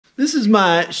This is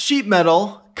my sheet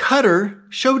metal cutter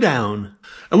showdown.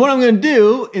 And what I'm going to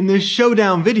do in this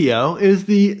showdown video is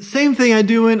the same thing I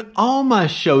do in all my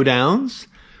showdowns,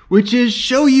 which is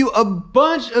show you a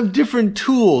bunch of different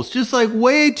tools, just like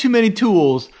way too many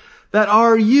tools that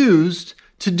are used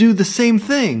to do the same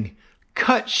thing,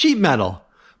 cut sheet metal,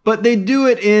 but they do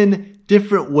it in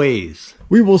different ways.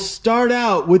 We will start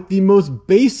out with the most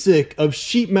basic of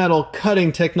sheet metal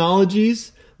cutting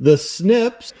technologies, the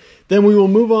snips. Then we will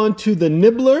move on to the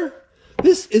nibbler.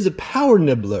 This is a power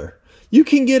nibbler. You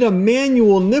can get a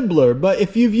manual nibbler, but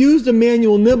if you've used a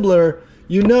manual nibbler,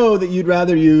 you know that you'd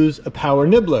rather use a power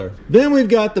nibbler. Then we've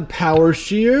got the power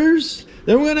shears.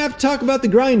 Then we're gonna have to talk about the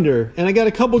grinder. And I got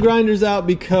a couple grinders out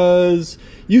because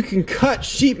you can cut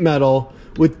sheet metal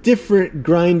with different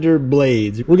grinder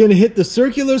blades. We're gonna hit the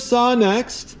circular saw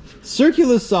next.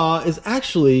 Circular saw is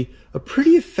actually a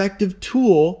pretty effective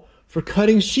tool for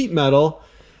cutting sheet metal.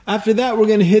 After that, we're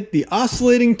gonna hit the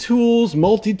oscillating tools,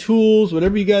 multi-tools,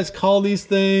 whatever you guys call these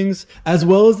things, as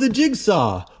well as the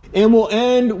jigsaw. And we'll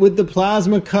end with the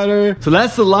plasma cutter. So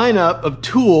that's the lineup of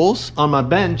tools on my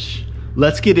bench.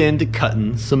 Let's get into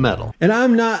cutting some metal. And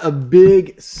I'm not a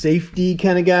big safety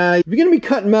kind of guy. If you're gonna be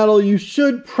cutting metal, you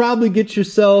should probably get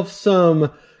yourself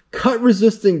some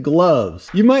cut-resistant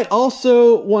gloves. You might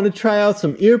also want to try out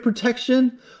some ear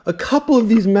protection. A couple of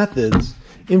these methods,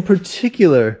 in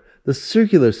particular, the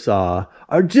circular saw,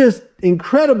 are just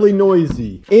incredibly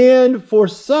noisy. And for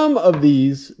some of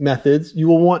these methods, you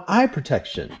will want eye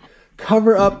protection.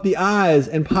 Cover up the eyes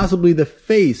and possibly the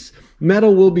face.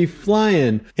 Metal will be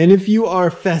flying. And if you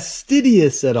are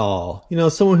fastidious at all, you know,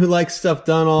 someone who likes stuff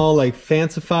done all like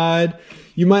fancified,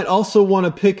 you might also want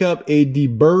to pick up a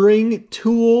deburring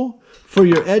tool for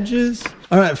your edges.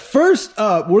 All right, first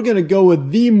up, we're going to go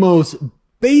with the most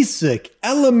basic,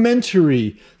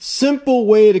 elementary, simple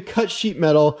way to cut sheet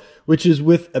metal, which is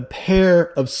with a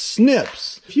pair of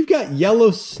snips. If you've got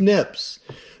yellow snips,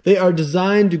 they are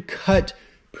designed to cut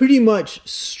pretty much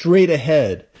straight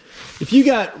ahead. If you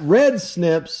got red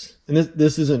snips, and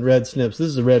this isn't red snips, this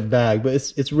is a red bag, but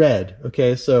it's red,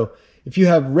 okay? So if you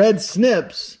have red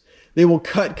snips, they will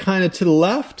cut kind of to the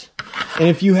left. And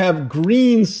if you have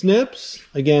green snips,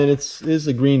 again, it's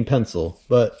a green pencil,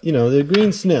 but you know, they're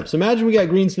green snips. Imagine we got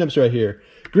green snips right here.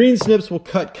 Green snips will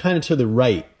cut kind of to the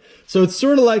right. So it's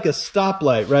sort of like a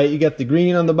stoplight, right? You got the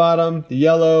green on the bottom, the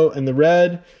yellow, and the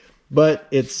red, but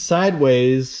it's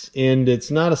sideways, and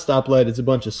it's not a stoplight, it's a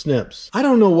bunch of snips. I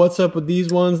don't know what's up with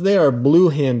these ones. They are blue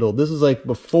handled. This is like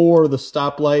before the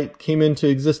stoplight came into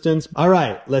existence. All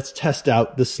right, let's test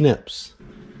out the snips.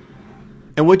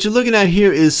 And what you're looking at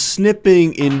here is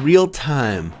snipping in real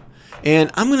time.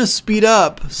 And I'm gonna speed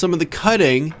up some of the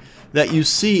cutting that you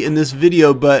see in this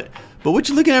video, but what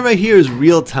you're looking at right here is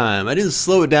real time. I didn't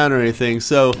slow it down or anything,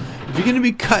 so if you're gonna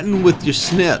be cutting with your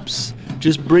snips,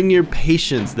 just bring your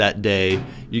patience that day.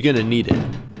 You're gonna need it.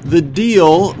 The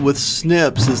deal with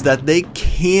snips is that they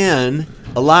can,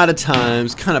 a lot of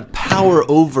times, kind of power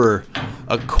over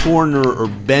a corner or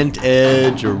bent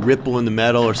edge or ripple in the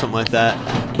metal or something like that.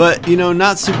 But, you know,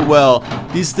 not super well.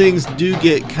 These things do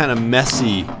get kind of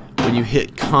messy when you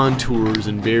hit contours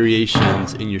and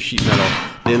variations in your sheet metal.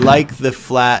 They like the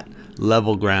flat,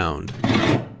 level ground.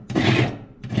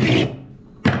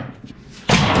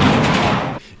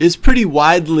 It's pretty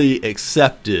widely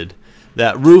accepted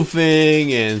that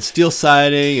roofing and steel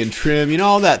siding and trim, you know,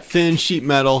 all that thin sheet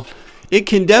metal, it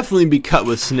can definitely be cut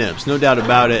with snips, no doubt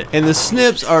about it. And the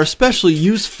snips are especially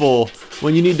useful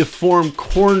when you need to form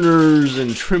corners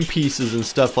and trim pieces and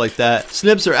stuff like that.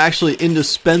 Snips are actually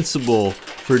indispensable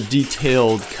for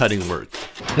detailed cutting work.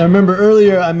 Now remember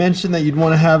earlier I mentioned that you'd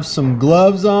want to have some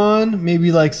gloves on,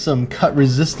 maybe like some cut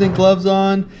resistant gloves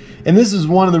on. And this is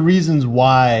one of the reasons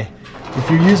why, if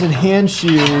you're using hand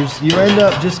shears, you end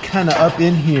up just kind of up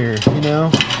in here, you know,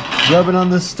 rubbing on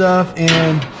this stuff,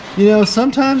 and you know,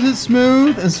 sometimes it's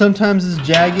smooth and sometimes it's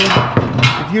jagged.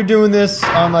 If you're doing this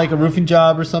on like a roofing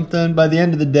job or something, by the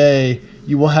end of the day,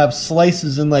 you will have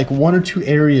slices in like 1 or 2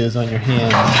 areas on your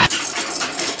hands.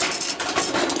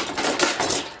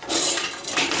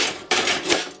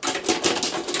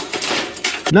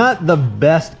 Not the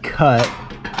best cut.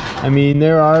 I mean,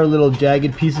 there are little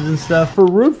jagged pieces and stuff. For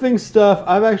roofing stuff,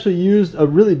 I've actually used a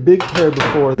really big pair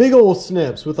before. Big old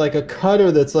snips with like a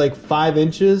cutter that's like 5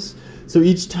 inches. So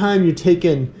each time you're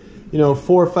taking, you know,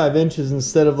 4 or 5 inches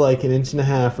instead of like 1.5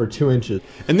 inches or 2 inches.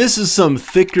 And this is some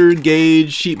thicker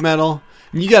gauge sheet metal.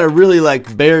 You gotta really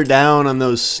like bear down on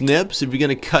those snips if you're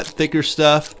gonna cut thicker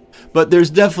stuff. But there's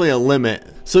definitely a limit.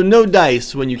 So no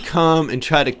dice when you come and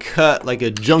try to cut like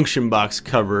a junction box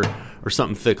cover or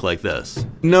something thick like this.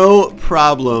 No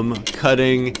problem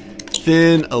cutting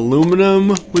thin aluminum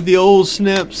with the old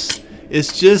snips.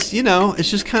 It's just, you know,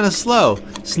 it's just kind of slow.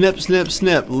 Snip, snip,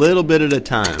 snip, little bit at a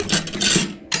time.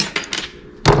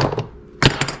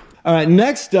 All right,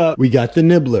 next up, we got the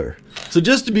nibbler. So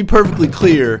just to be perfectly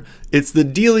clear, it's the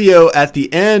dealio at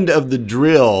the end of the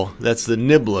drill that's the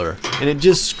nibbler, and it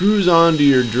just screws onto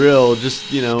your drill just,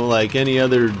 you know, like any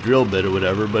other drill bit or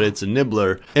whatever, but it's a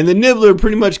nibbler. And the nibbler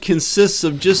pretty much consists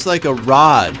of just like a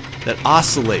rod that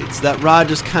oscillates. That rod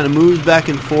just kind of moves back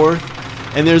and forth,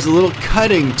 and there's a little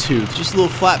cutting tooth, just a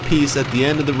little flat piece at the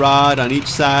end of the rod on each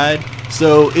side.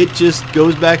 So it just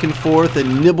goes back and forth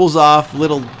and nibbles off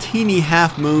little teeny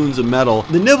half moons of metal.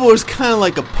 The nibbler is kind of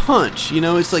like a punch, you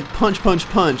know, it's like punch, punch,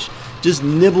 punch, just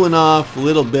nibbling off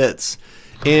little bits.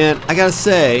 And I gotta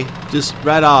say, just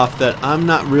right off, that I'm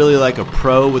not really like a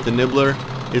pro with the nibbler.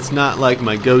 It's not like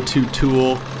my go-to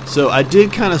tool. So I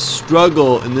did kind of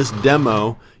struggle in this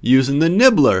demo using the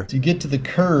nibbler. You get to the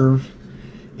curve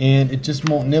and it just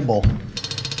won't nibble.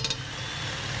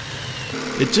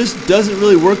 It just doesn't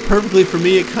really work perfectly for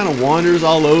me. It kind of wanders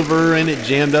all over and it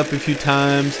jammed up a few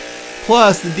times.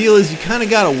 Plus, the deal is you kind of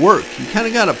got to work. You kind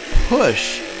of got to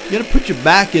push. You got to put your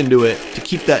back into it to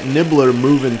keep that nibbler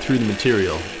moving through the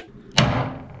material.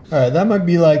 Alright, that might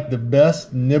be like the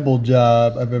best nibble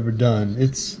job I've ever done.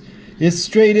 It's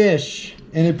straight-ish,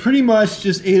 and it pretty much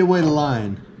just ate away the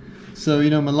line. So, you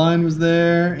know, my line was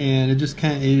there and it just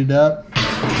kind of ate it up.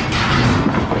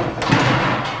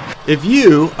 If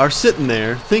you are sitting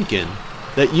there thinking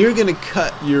that you're going to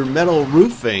cut your metal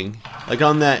roofing, like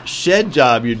on that shed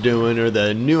job you're doing or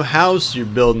the new house you're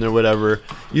building or whatever,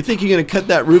 you think you're going to cut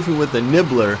that roofing with a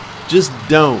nibbler, just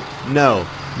don't.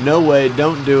 No way,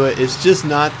 don't do it. It's just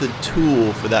not the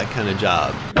tool for that kind of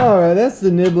job. Alright, that's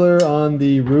the nibbler on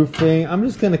the roofing. I'm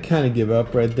just going to kind of give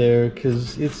up right there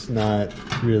because it's not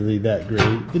really that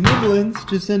great. The nibblings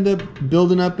just end up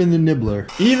building up in the nibbler.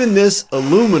 Even this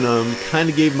aluminum kind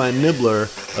of gave my nibbler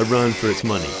a run for its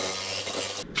money.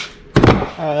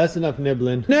 Alright, that's enough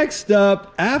nibbling. Next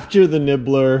up, after the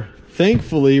nibbler,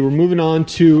 thankfully, we're moving on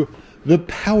to the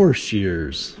power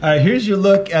shears. Alright, here's your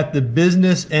look at the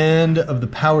business end of the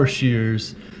power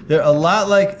shears. They're a lot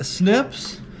like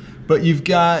snips, but you've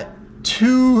got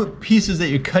two pieces that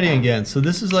you're cutting against. So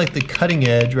this is like the cutting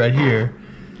edge right here,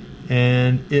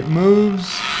 and it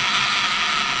moves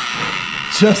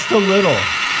just a little.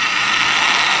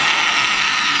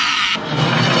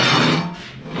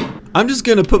 I'm just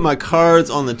gonna put my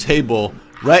cards on the table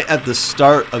right at the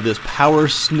start of this power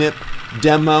snip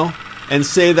demo and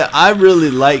say that I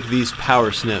really like these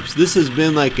power snips. This has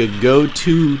been like a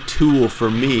go-to tool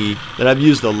for me that I've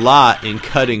used a lot in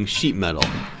cutting sheet metal.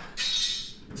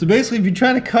 So basically, if you're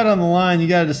trying to cut on the line, you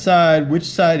gotta decide which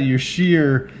side of your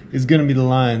shear is gonna be the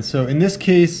line. So in this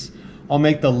case, I'll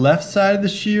make the left side of the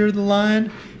shear the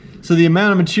line. So the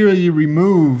amount of material you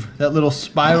remove, that little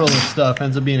spiral and stuff,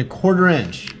 ends up being 1/4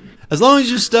 inch. As long as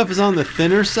your stuff is on the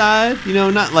thinner side, you know,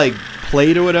 not like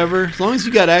plate or whatever, as long as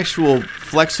you got actual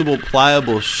flexible,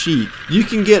 pliable sheet, you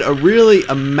can get a really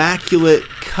immaculate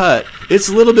cut. It's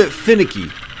a little bit finicky.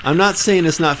 I'm not saying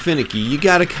it's not finicky. You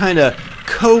gotta kind of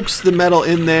coax the metal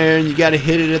in there and you gotta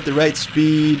hit it at the right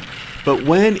speed. But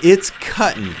when it's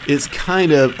cutting, it's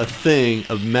kind of a thing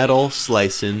of metal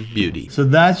slicing beauty. So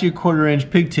that's your 1/4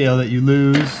 inch pigtail that you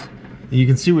lose. And you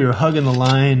can see we were hugging the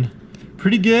line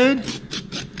pretty good.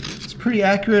 Pretty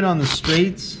accurate on the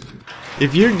straights.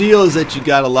 If your deal is that you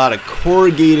got a lot of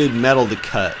corrugated metal to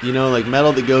cut, you know, like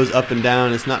metal that goes up and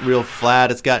down, it's not real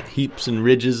flat, it's got heaps and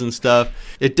ridges and stuff,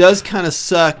 it does kind of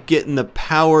suck getting the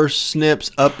power snips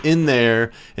up in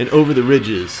there and over the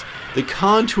ridges. The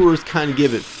contours kind of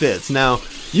give it fits. Now,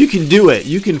 you can do it,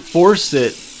 you can force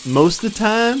it most of the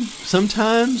time,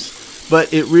 sometimes,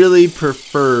 but it really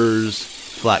prefers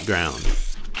flat ground.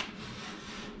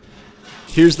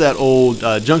 Here's that old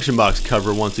junction box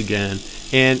cover once again,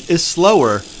 and it's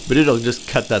slower, but it'll just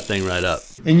cut that thing right up.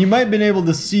 And you might have been able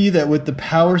to see that with the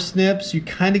power snips, you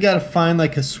kind of got to find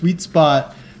like a sweet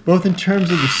spot, both in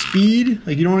terms of the speed,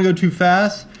 like you don't want to go too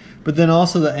fast, but then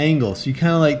also the angle. So you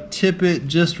kind of like tip it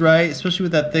just right, especially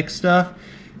with that thick stuff,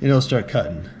 and it'll start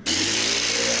cutting.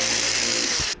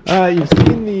 Alright, you've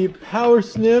seen the power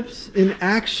snips in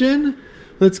action.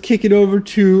 Let's kick it over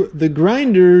to the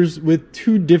grinders with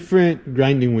two different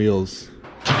grinding wheels.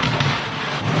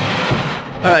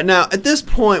 Alright, now at this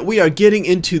point we are getting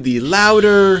into the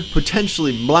louder,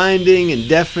 potentially blinding and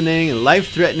deafening and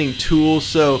life-threatening tools.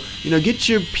 So, you know, get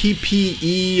your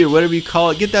PPE or whatever you call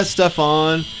it, get that stuff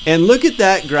on, and look at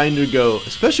that grinder go.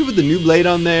 Especially with the new blade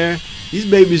on there, these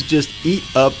babies just eat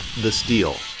up the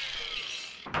steel.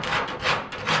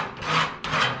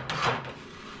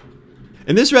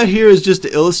 And this right here is just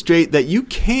to illustrate that you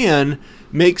can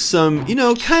make some, you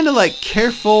know, kind of like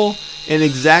careful and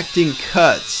exacting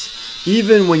cuts,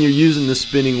 even when you're using the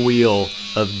spinning wheel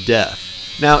of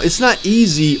death. Now, it's not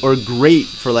easy or great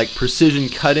for like precision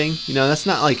cutting, you know, that's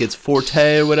not like its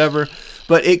forte or whatever,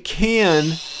 but it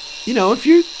can, you know, if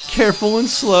you're careful and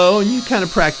slow and you kind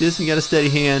of practice and you got a steady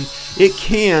hand, it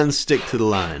can stick to the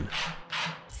line.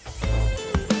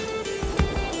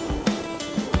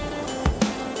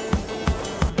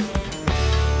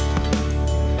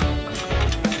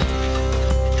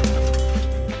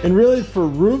 And really, for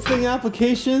roofing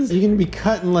applications, you're gonna be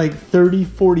cutting like 30,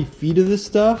 40 feet of this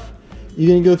stuff. You're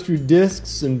gonna go through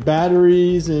discs and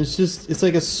batteries, and it's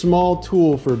like a small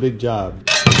tool for a big job.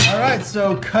 All right,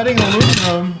 so cutting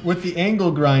aluminum with the angle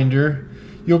grinder,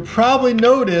 you'll probably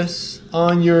notice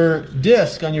on your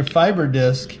disc, on your fiber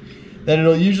disc, that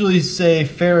it'll usually say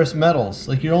ferrous metals.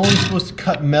 Like you're only supposed to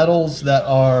cut metals that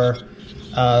are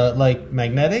like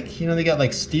magnetic. You know, they got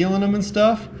like steel in them and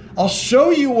stuff. I'll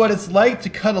show you what it's like to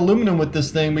cut aluminum with this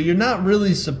thing, but you're not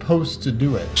really supposed to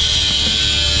do it.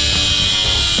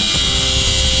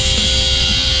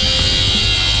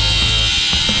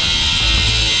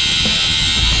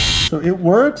 So it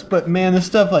works, but man, this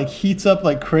stuff like heats up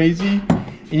like crazy,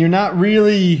 and you're not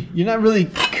really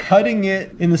cutting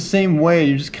it in the same way.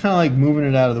 You're just kind of like moving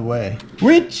it out of the way.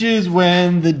 Which is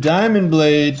when the diamond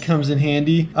blade comes in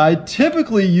handy. I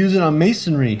typically use it on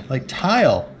masonry, like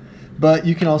tile. But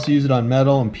you can also use it on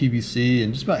metal and PVC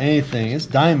and just about anything. It's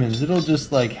diamonds. It'll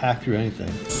just like hack through anything.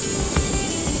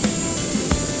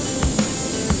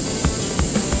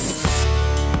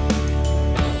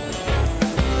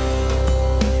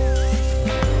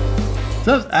 So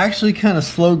that was actually kind of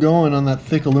slow going on that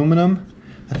thick aluminum.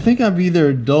 I think I've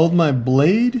either dulled my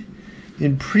blade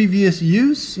in previous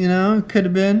use, you know, it could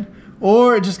have been,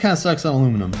 or it just kind of sucks on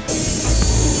aluminum.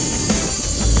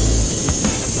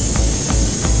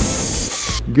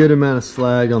 Good amount of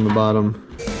slag on the bottom.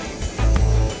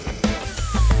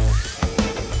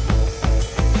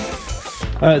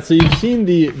 Alright, so you've seen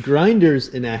the grinders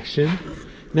in action.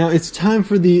 Now it's time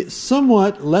for the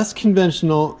somewhat less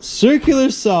conventional circular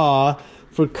saw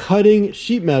for cutting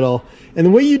sheet metal. And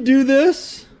the way you do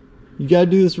this, you gotta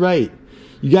do this right.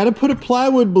 You gotta put a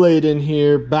plywood blade in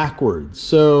here backwards.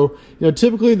 So, you know,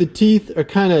 typically the teeth are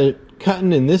kind of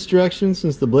cutting in this direction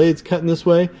since the blade's cutting this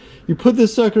way. You put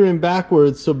this sucker in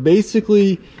backwards, so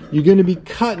basically you're going to be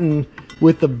cutting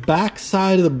with the back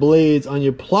side of the blades on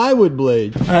your plywood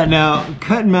blade. All right, now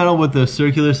cutting metal with a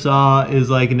circular saw is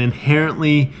like an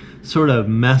inherently sort of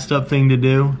messed up thing to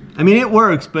do. I mean, it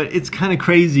works, but it's kind of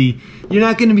crazy. You're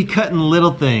not going to be cutting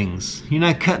little things. You're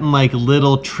not cutting like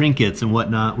little trinkets and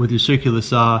whatnot with your circular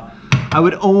saw. I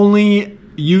would only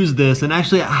use this, and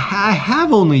actually I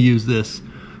have only used this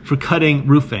for cutting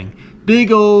roofing.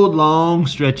 Big old long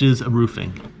stretches of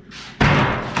roofing.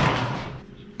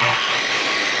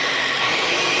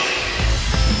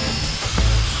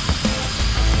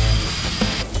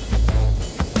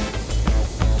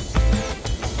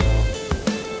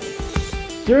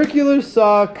 Circular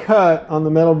saw cut on the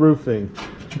metal roofing.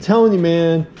 I'm telling you,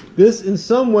 man, this in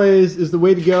some ways is the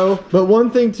way to go. But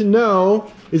one thing to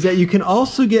know is that you can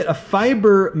also get a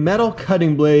fiber metal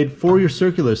cutting blade for your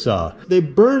circular saw. They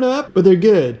burn up, but they're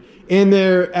good. And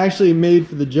they're actually made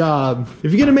for the job.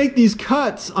 If you're gonna make these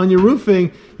cuts on your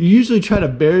roofing, you usually try to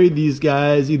bury these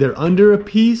guys either under a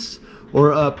piece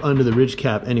or up under the ridge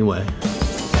cap anyway.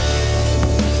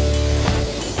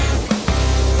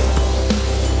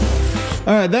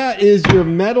 All right, that is your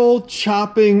metal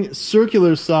chopping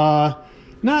circular saw.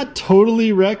 Not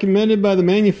totally recommended by the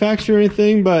manufacturer or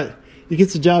anything, but it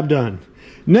gets the job done.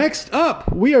 Next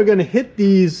up, we are gonna hit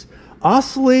these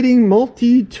oscillating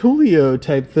multi-toolio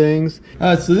type things.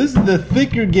 So this is the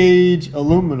thicker gauge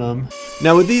aluminum.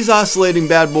 Now with these oscillating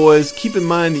bad boys, keep in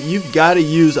mind that you've got to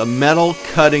use a metal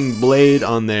cutting blade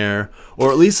on there,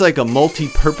 or at least like a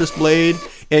multi-purpose blade,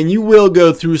 and you will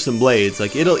go through some blades,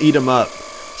 like it'll eat them up.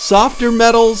 Softer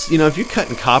metals, you know, if you're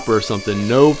cutting copper or something,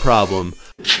 no problem.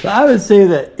 So I would say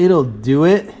that it'll do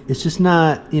it. It's just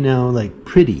not, you know, like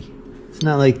pretty. It's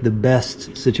not like the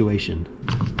best situation.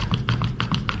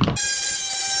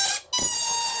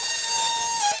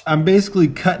 I'm basically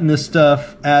cutting this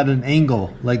stuff at an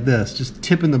angle like this, just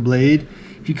tipping the blade.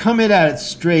 If you come in at it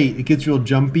straight, it gets real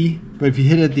jumpy, but if you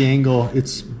hit it at the angle,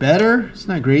 it's better. It's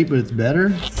not great, but it's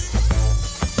better.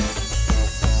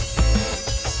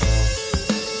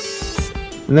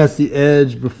 And that's the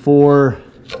edge before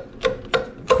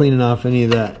cleaning off any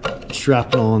of that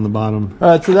shrapnel on the bottom. All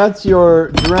right, so that's your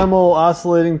Dremel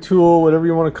oscillating tool, whatever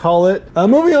you want to call it.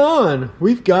 Moving on,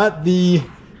 we've got the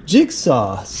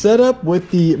jigsaw set up with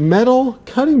the metal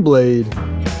cutting blade.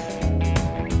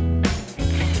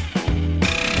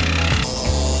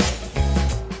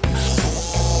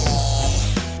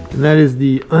 And that is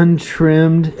the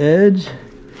untrimmed edge.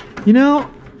 You know,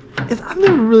 I've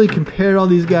never really compared all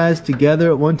these guys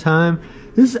together at one time.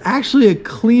 This is actually a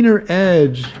cleaner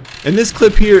edge. And this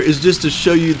clip here is just to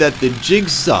show you that the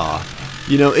jigsaw,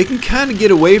 you know, it can kind of get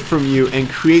away from you and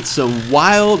create some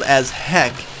wild as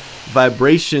heck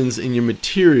vibrations in your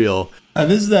material.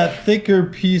 This is that thicker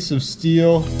piece of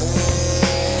steel.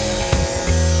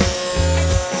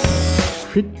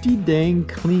 Pretty dang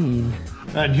clean.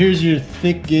 And here's your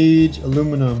thick gauge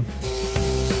aluminum.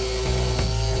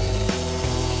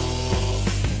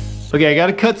 Okay, I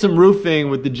gotta cut some roofing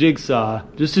with the jigsaw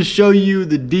just to show you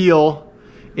the deal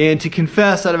and to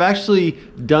confess that I've actually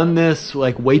done this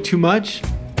like way too much.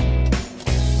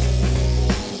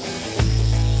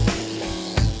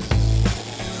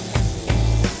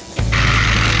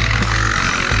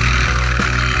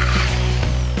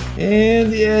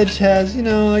 And the edge has, you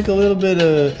know, like a little bit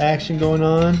of action going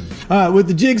on. All right, with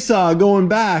the jigsaw going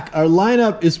back, our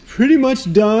lineup is pretty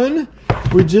much done.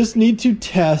 We just need to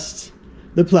test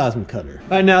the plasma cutter. All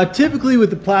right, now typically with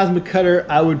the plasma cutter,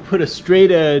 I would put a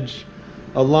straight edge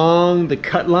along the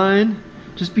cut line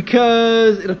just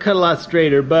because it'll cut a lot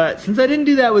straighter. But since I didn't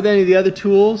do that with any of the other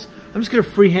tools, I'm just gonna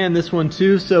freehand this one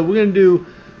too. So we're gonna do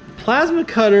plasma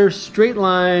cutter, straight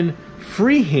line,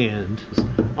 freehand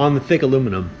on the thick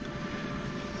aluminum.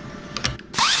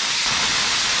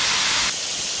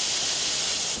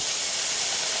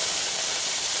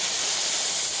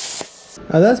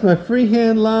 That's my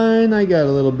freehand line. I got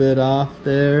a little bit off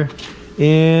there.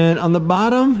 And on the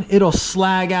bottom, it'll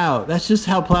slag out. That's just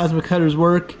how plasma cutters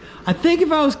work. I think if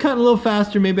I was cutting a little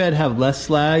faster, maybe I'd have less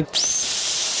slag.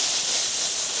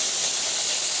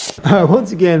 All right,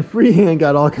 once again, freehand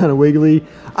got all kind of wiggly.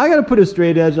 I gotta put a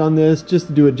straight edge on this just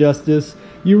to do it justice.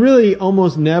 You really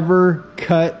almost never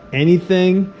cut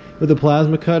anything with a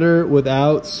plasma cutter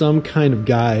without some kind of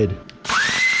guide.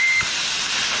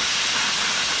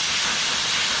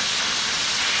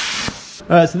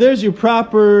 Alright, so there's your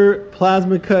proper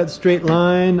plasma cut straight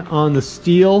line on the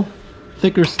steel,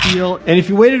 thicker steel. And if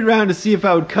you waited around to see if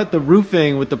I would cut the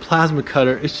roofing with the plasma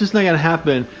cutter, it's just not gonna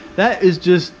happen. That is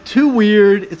just too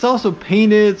weird. It's also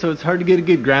painted, so it's hard to get a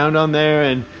good ground on there,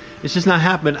 and it's just not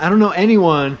happening. I don't know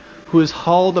anyone who has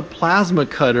hauled a plasma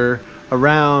cutter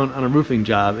around on a roofing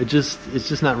job. It's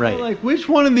just not right. Like, which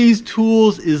one of these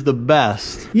tools is the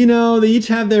best? You know, they each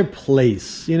have their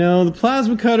place. You know, the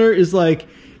plasma cutter is like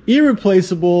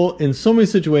irreplaceable in so many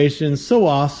situations, so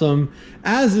awesome,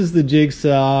 as is the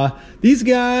jigsaw. These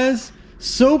guys,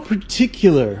 so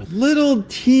particular, little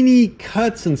teeny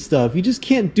cuts and stuff. You just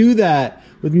can't do that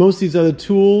with most of these other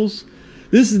tools.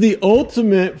 This is the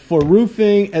ultimate for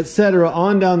roofing, etc.,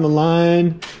 on down the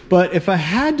line. But if I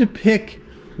had to pick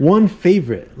one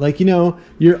favorite, like, you know,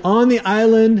 you're on the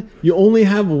island, you only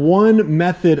have one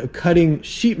method of cutting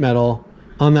sheet metal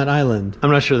on that island. I'm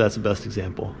not sure that's the best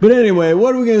example. But anyway,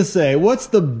 what are we gonna say? What's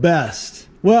the best?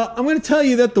 Well, I'm gonna tell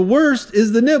you that the worst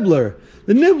is the nibbler.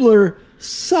 The nibbler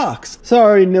sucks.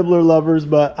 Sorry, nibbler lovers,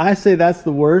 but I say that's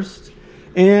the worst.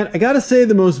 And I gotta say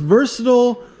the most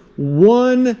versatile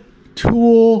one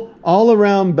tool all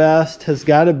around best has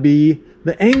gotta be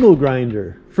the angle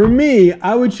grinder. For me,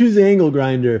 I would choose the angle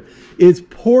grinder. It's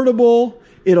portable.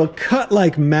 It'll cut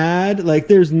like mad. Like,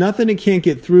 there's nothing it can't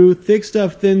get through. Thick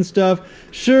stuff, thin stuff.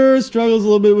 Sure, it struggles a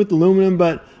little bit with aluminum,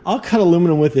 but I'll cut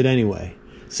aluminum with it anyway.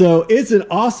 So it's an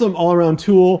awesome all-around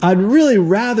tool. I'd really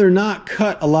rather not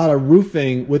cut a lot of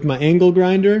roofing with my angle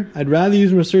grinder. I'd rather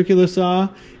use my circular saw,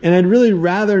 and I'd really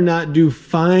rather not do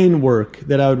fine work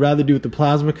that I would rather do with the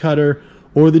plasma cutter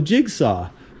or the jigsaw.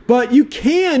 But you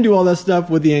can do all that stuff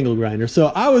with the angle grinder.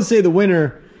 So I would say the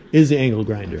winner is the angle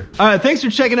grinder. All right, thanks for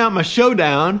checking out my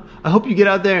Showdown. I hope you get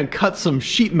out there and cut some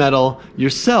sheet metal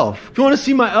yourself. If you want to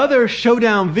see my other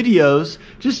Showdown videos,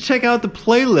 just check out the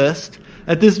playlist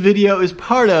that this video is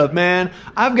part of, man.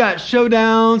 I've got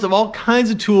Showdowns of all kinds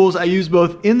of tools I use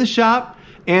both in the shop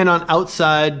and on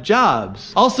outside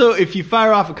jobs. Also, if you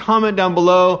fire off a comment down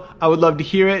below, I would love to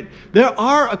hear it. There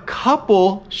are a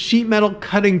couple sheet metal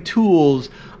cutting tools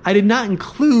I did not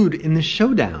include in the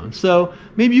Showdown. So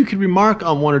maybe you could remark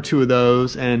on one or two of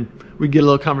those and we get a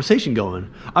little conversation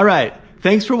going. All right,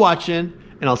 thanks for watching,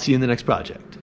 and I'll see you in the next project.